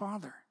Abba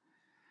Father.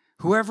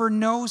 Whoever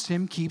knows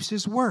him keeps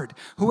his word.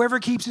 Whoever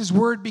keeps his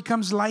word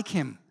becomes like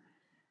him.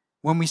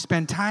 When we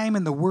spend time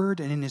in the word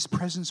and in his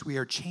presence, we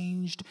are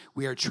changed.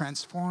 We are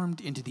transformed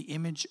into the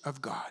image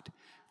of God,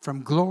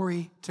 from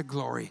glory to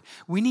glory.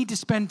 We need to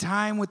spend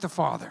time with the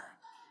Father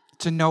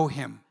to know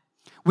him.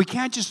 We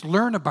can't just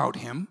learn about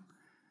him.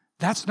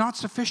 That's not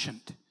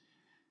sufficient.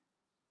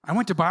 I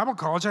went to Bible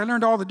college. I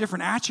learned all the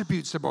different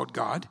attributes about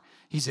God.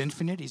 He's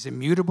infinite. He's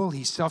immutable.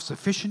 He's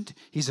self-sufficient.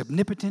 He's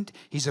omnipotent.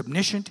 He's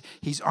omniscient.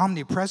 He's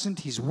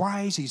omnipresent. He's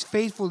wise. He's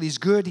faithful. He's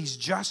good. He's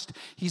just.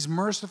 He's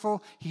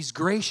merciful. He's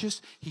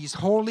gracious. He's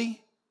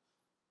holy.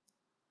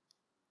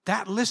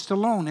 That list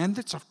alone, and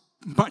it's a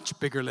much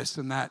bigger list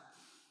than that.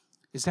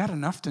 Is that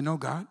enough to know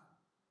God?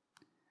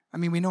 I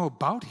mean, we know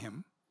about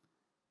him,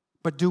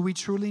 but do we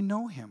truly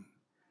know him?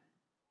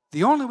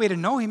 The only way to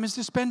know him is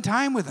to spend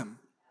time with him.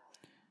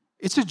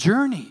 It's a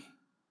journey.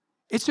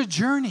 It's a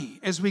journey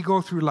as we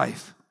go through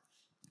life.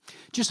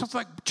 Just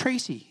like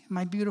Tracy,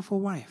 my beautiful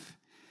wife.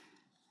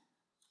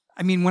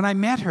 I mean, when I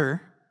met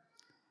her,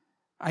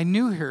 I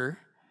knew her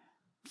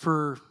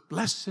for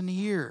less than a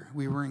year.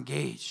 We were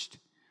engaged.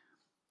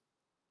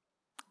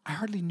 I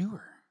hardly knew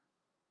her,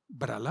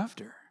 but I loved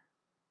her.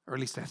 Or at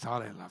least I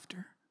thought I loved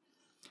her.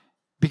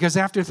 Because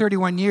after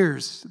 31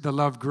 years, the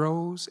love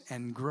grows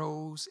and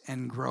grows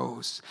and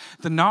grows.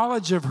 The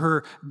knowledge of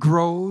her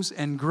grows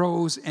and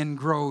grows and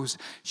grows.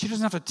 She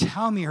doesn't have to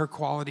tell me her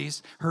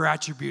qualities, her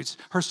attributes,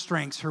 her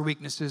strengths, her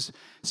weaknesses.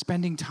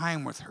 Spending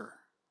time with her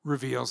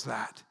reveals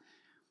that.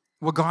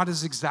 Well, God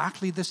is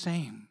exactly the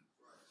same.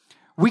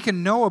 We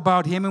can know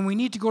about him, and we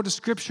need to go to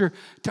Scripture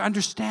to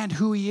understand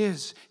who he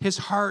is, his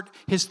heart,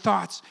 his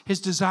thoughts,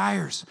 his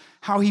desires,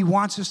 how he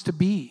wants us to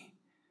be.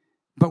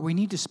 But we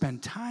need to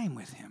spend time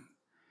with him.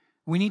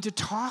 We need to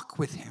talk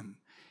with him.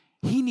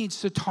 He needs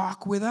to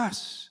talk with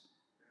us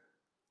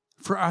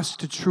for us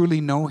to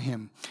truly know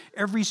him.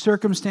 Every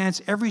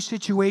circumstance, every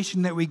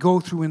situation that we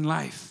go through in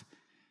life,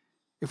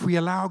 if we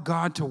allow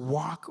God to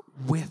walk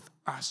with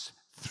us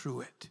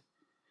through it,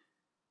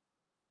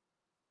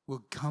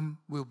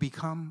 we'll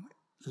become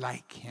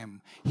like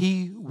him.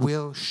 He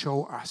will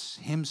show us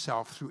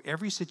himself through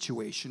every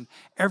situation,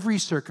 every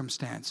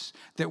circumstance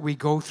that we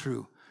go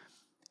through.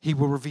 He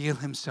will reveal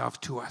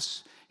himself to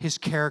us. His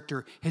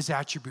character, his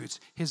attributes,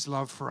 his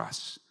love for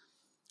us.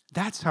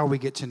 That's how we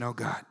get to know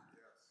God.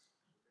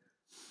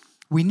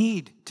 We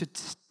need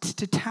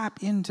to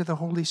tap into the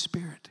Holy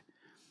Spirit.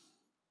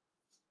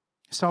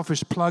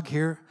 Selfish plug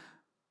here.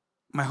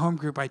 My home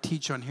group, I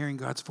teach on hearing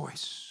God's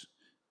voice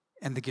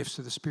and the gifts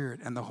of the Spirit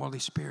and the Holy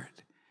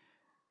Spirit.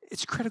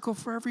 It's critical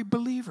for every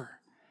believer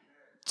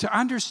to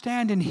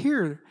understand and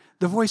hear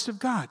the voice of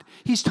God.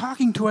 He's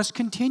talking to us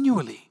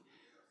continually.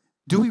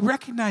 Do we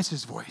recognize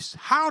his voice?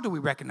 How do we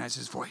recognize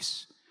his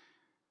voice?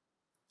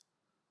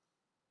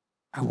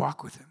 I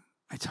walk with him.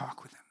 I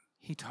talk with him.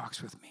 He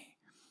talks with me.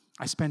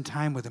 I spend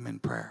time with him in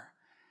prayer.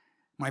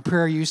 My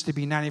prayer used to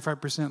be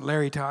 95%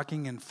 Larry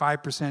talking and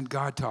 5%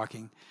 God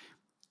talking.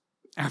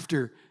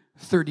 After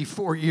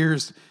 34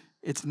 years,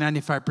 it's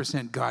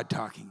 95% God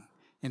talking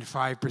and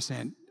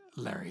 5%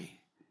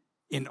 Larry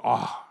in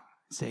awe,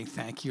 saying,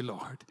 "Thank you,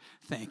 Lord.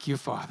 Thank you,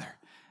 Father."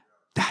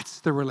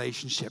 That's the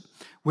relationship.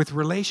 With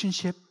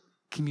relationship,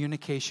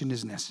 communication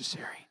is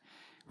necessary.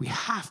 We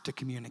have to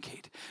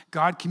communicate.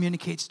 God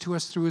communicates to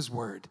us through his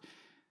word.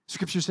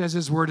 Scripture says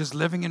his word is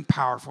living and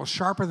powerful,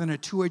 sharper than a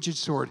two-edged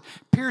sword,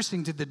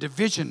 piercing to the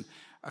division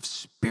of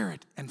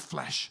spirit and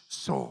flesh,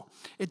 soul.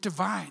 It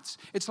divides.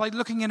 It's like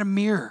looking in a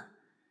mirror.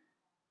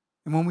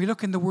 And when we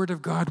look in the word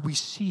of God, we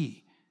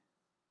see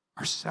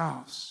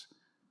ourselves.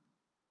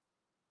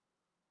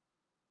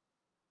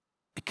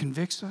 It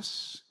convicts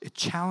us. It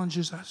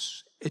challenges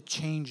us. It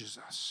changes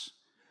us.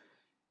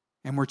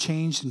 And we're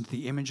changed into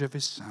the image of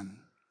his Son.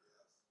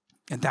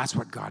 And that's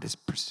what God is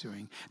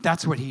pursuing.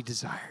 That's what he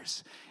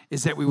desires,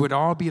 is that we would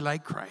all be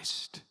like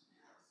Christ,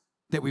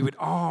 that we would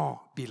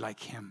all be like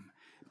him.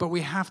 But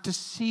we have to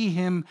see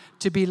him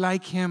to be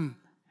like him.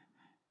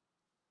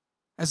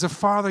 As a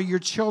father, your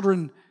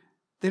children,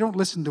 they don't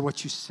listen to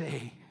what you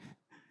say.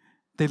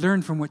 They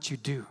learn from what you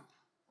do.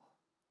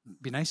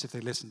 It'd be nice if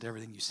they listened to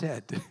everything you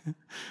said.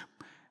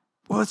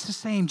 Well, it's the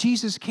same.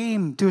 Jesus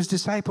came to his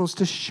disciples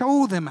to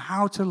show them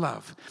how to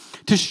love,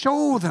 to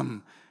show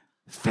them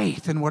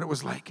faith and what it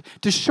was like,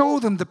 to show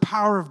them the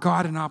power of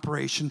God in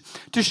operation,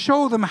 to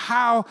show them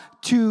how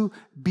to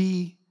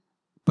be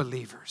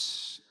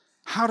believers,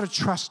 how to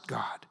trust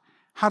God,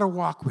 how to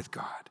walk with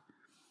God.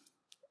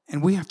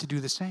 And we have to do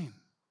the same.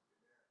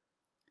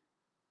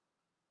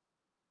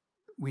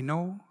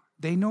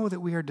 They know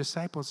that we are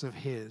disciples of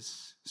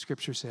his,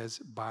 Scripture says,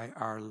 by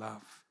our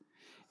love.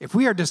 If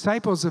we are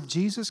disciples of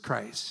Jesus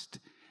Christ,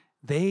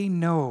 they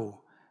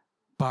know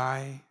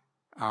by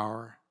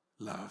our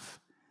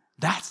love.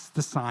 That's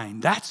the sign.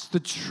 That's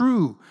the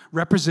true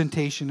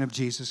representation of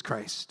Jesus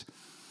Christ.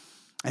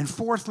 And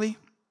fourthly,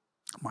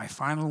 my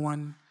final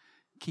one,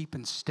 keep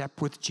in step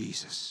with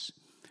Jesus.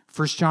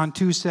 1 John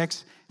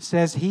 2:6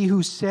 says, "He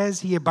who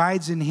says he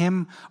abides in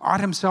him ought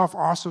himself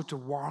also to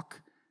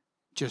walk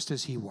just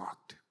as he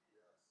walked."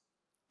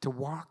 To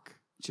walk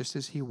just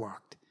as he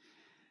walked.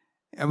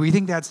 And we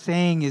think that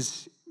saying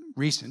is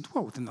recent,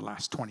 well, within the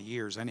last 20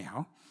 years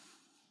anyhow.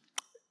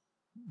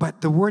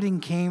 But the wording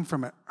came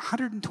from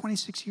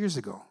 126 years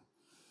ago,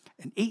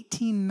 an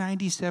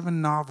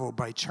 1897 novel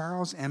by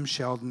Charles M.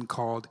 Sheldon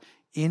called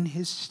In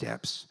His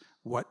Steps,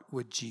 What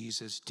Would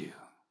Jesus Do?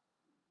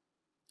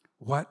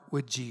 What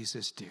would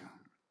Jesus do?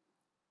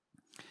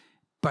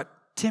 But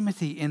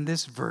Timothy in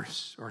this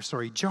verse,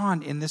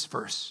 John in this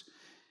verse,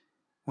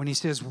 when he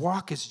says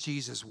walk as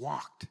Jesus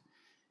walked,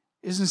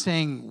 isn't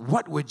saying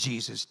what would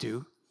Jesus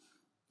do?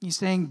 He's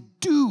saying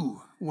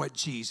do what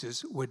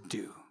Jesus would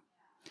do.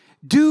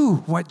 Do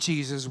what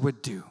Jesus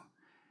would do.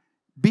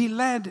 Be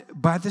led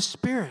by the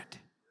Spirit.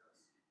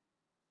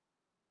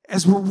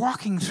 As we're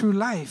walking through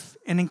life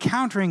and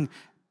encountering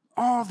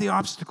all the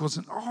obstacles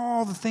and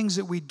all the things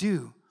that we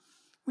do,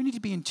 we need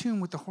to be in tune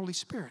with the Holy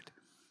Spirit.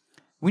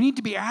 We need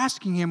to be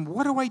asking him,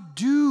 what do I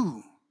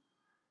do?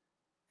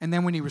 And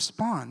then when he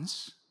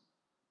responds,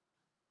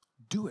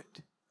 do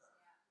it.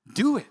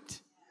 Do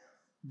it.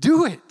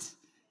 Do it.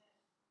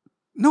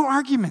 No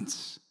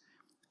arguments.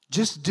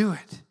 Just do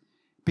it.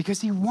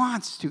 Because he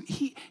wants to.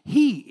 He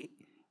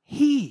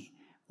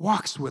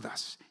walks with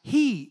us.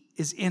 He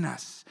is in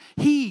us.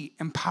 He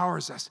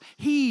empowers us.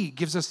 He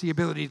gives us the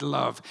ability to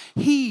love.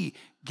 He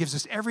gives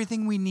us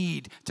everything we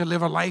need to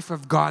live a life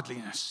of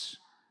godliness.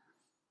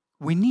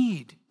 We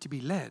need to be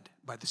led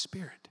by the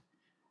Spirit,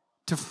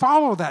 to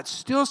follow that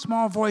still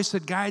small voice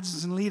that guides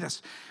us and leads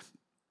us.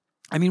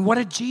 I mean, what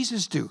did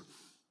Jesus do?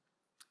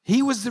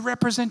 He was the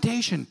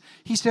representation.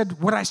 He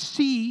said, what I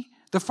see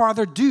the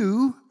Father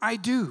do, I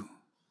do.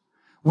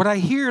 What I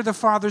hear the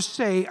Father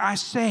say, I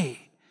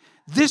say.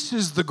 This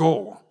is the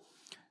goal.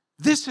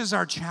 This is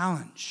our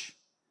challenge.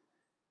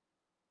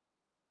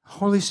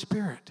 Holy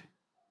Spirit,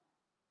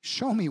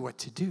 show me what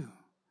to do.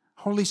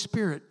 Holy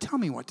Spirit, tell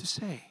me what to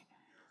say.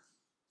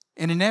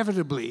 And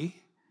inevitably,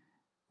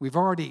 we've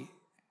already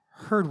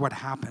heard what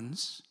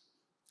happens.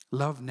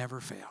 Love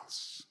never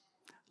fails.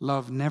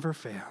 Love never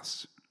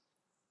fails.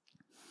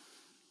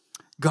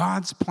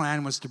 God's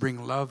plan was to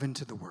bring love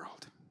into the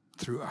world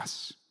through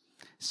us.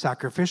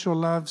 Sacrificial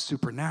love,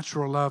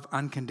 supernatural love,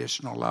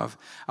 unconditional love.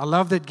 A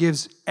love that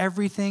gives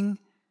everything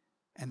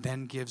and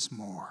then gives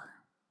more.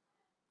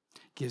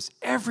 Gives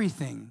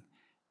everything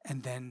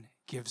and then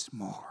gives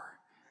more.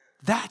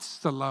 That's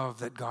the love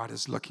that God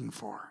is looking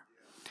for.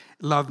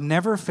 Love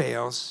never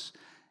fails.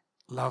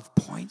 Love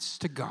points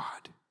to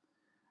God.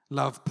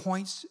 Love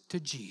points to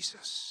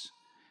Jesus.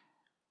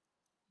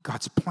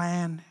 God's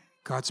plan,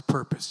 God's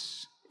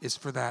purpose is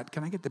for that.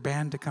 Can I get the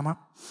band to come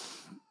up?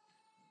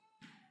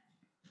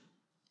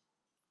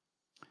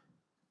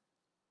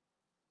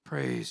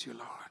 Praise you,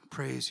 Lord.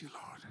 Praise you,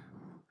 Lord.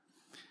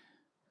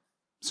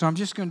 So I'm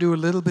just going to do a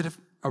little bit of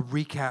a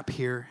recap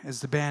here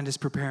as the band is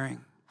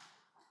preparing.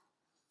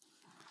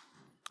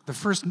 The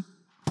first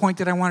point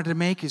that I wanted to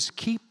make is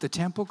keep the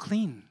temple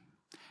clean.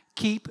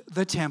 Keep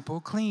the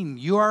temple clean.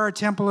 You are a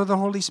temple of the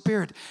Holy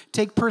Spirit.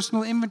 Take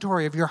personal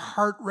inventory of your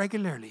heart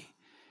regularly.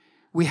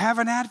 We have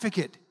an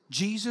advocate,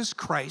 Jesus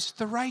Christ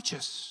the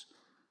righteous.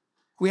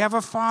 We have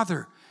a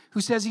Father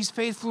who says he's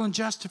faithful and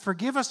just to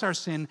forgive us our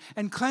sin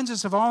and cleanse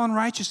us of all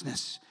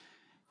unrighteousness.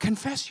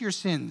 Confess your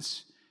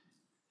sins,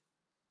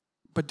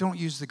 but don't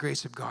use the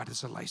grace of God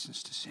as a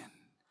license to sin.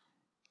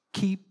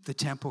 Keep the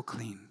temple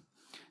clean.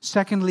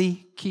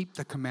 Secondly, keep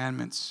the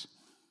commandments.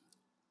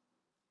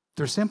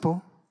 They're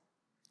simple.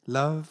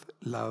 Love,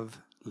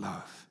 love,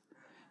 love.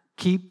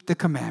 Keep the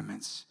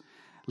commandments.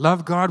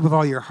 Love God with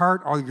all your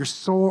heart, all your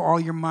soul, all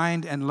your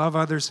mind, and love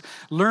others.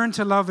 Learn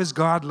to love as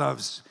God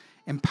loves,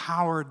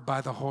 empowered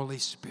by the Holy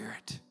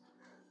Spirit.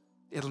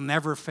 It'll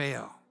never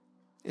fail.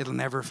 It'll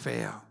never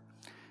fail.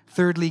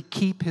 Thirdly,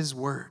 keep his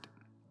word.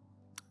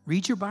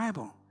 Read your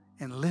Bible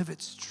and live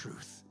its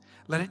truth.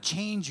 Let it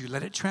change you.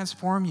 Let it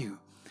transform you.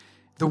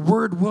 The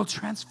word will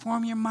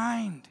transform your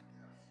mind.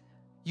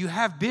 You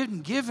have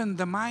been given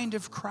the mind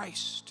of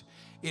Christ.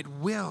 It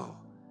will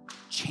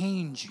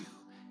change you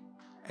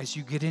as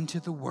you get into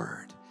the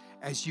word.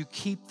 As you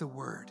keep the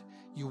word,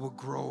 you will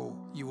grow.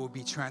 You will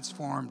be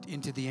transformed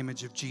into the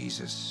image of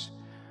Jesus.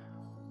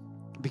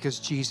 Because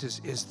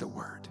Jesus is the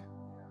word.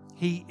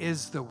 He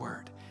is the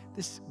word.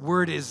 This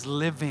word is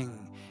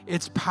living.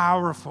 It's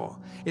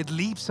powerful. It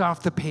leaps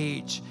off the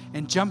page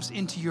and jumps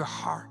into your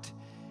heart.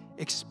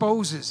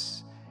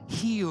 Exposes,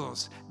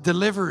 heals,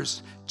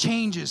 delivers,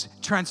 changes,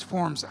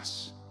 transforms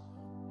us.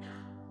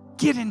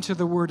 Get into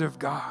the Word of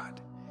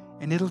God,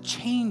 and it'll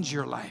change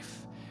your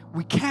life.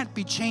 We can't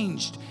be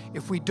changed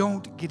if we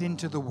don't get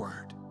into the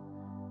Word.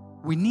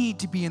 We need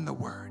to be in the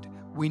Word.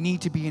 We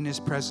need to be in His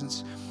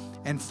presence.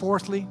 And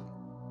fourthly,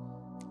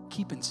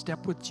 keep in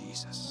step with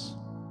Jesus.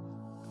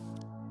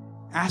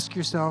 Ask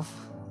yourself,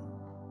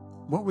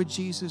 what would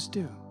Jesus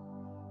do?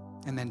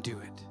 And then do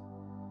it.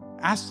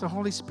 Ask the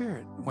Holy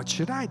Spirit, what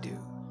should I do?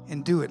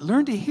 And do it.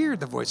 Learn to hear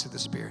the voice of the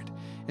Spirit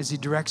as He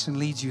directs and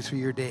leads you through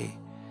your day.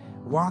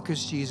 Walk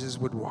as Jesus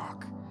would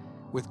walk,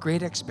 with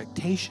great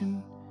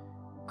expectation,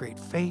 great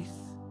faith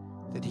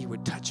that He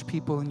would touch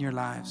people in your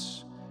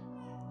lives,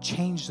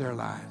 change their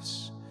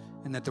lives,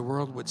 and that the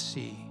world would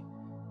see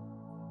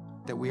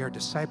that we are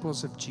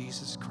disciples of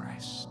Jesus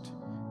Christ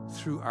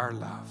through our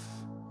love.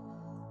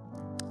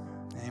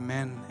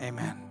 Amen.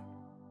 Amen.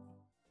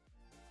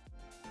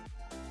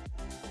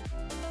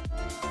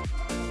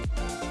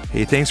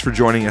 Hey, thanks for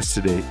joining us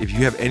today. If you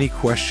have any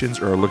questions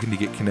or are looking to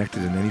get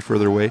connected in any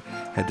further way,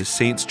 head to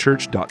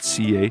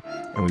saintschurch.ca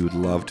and we would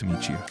love to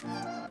meet you.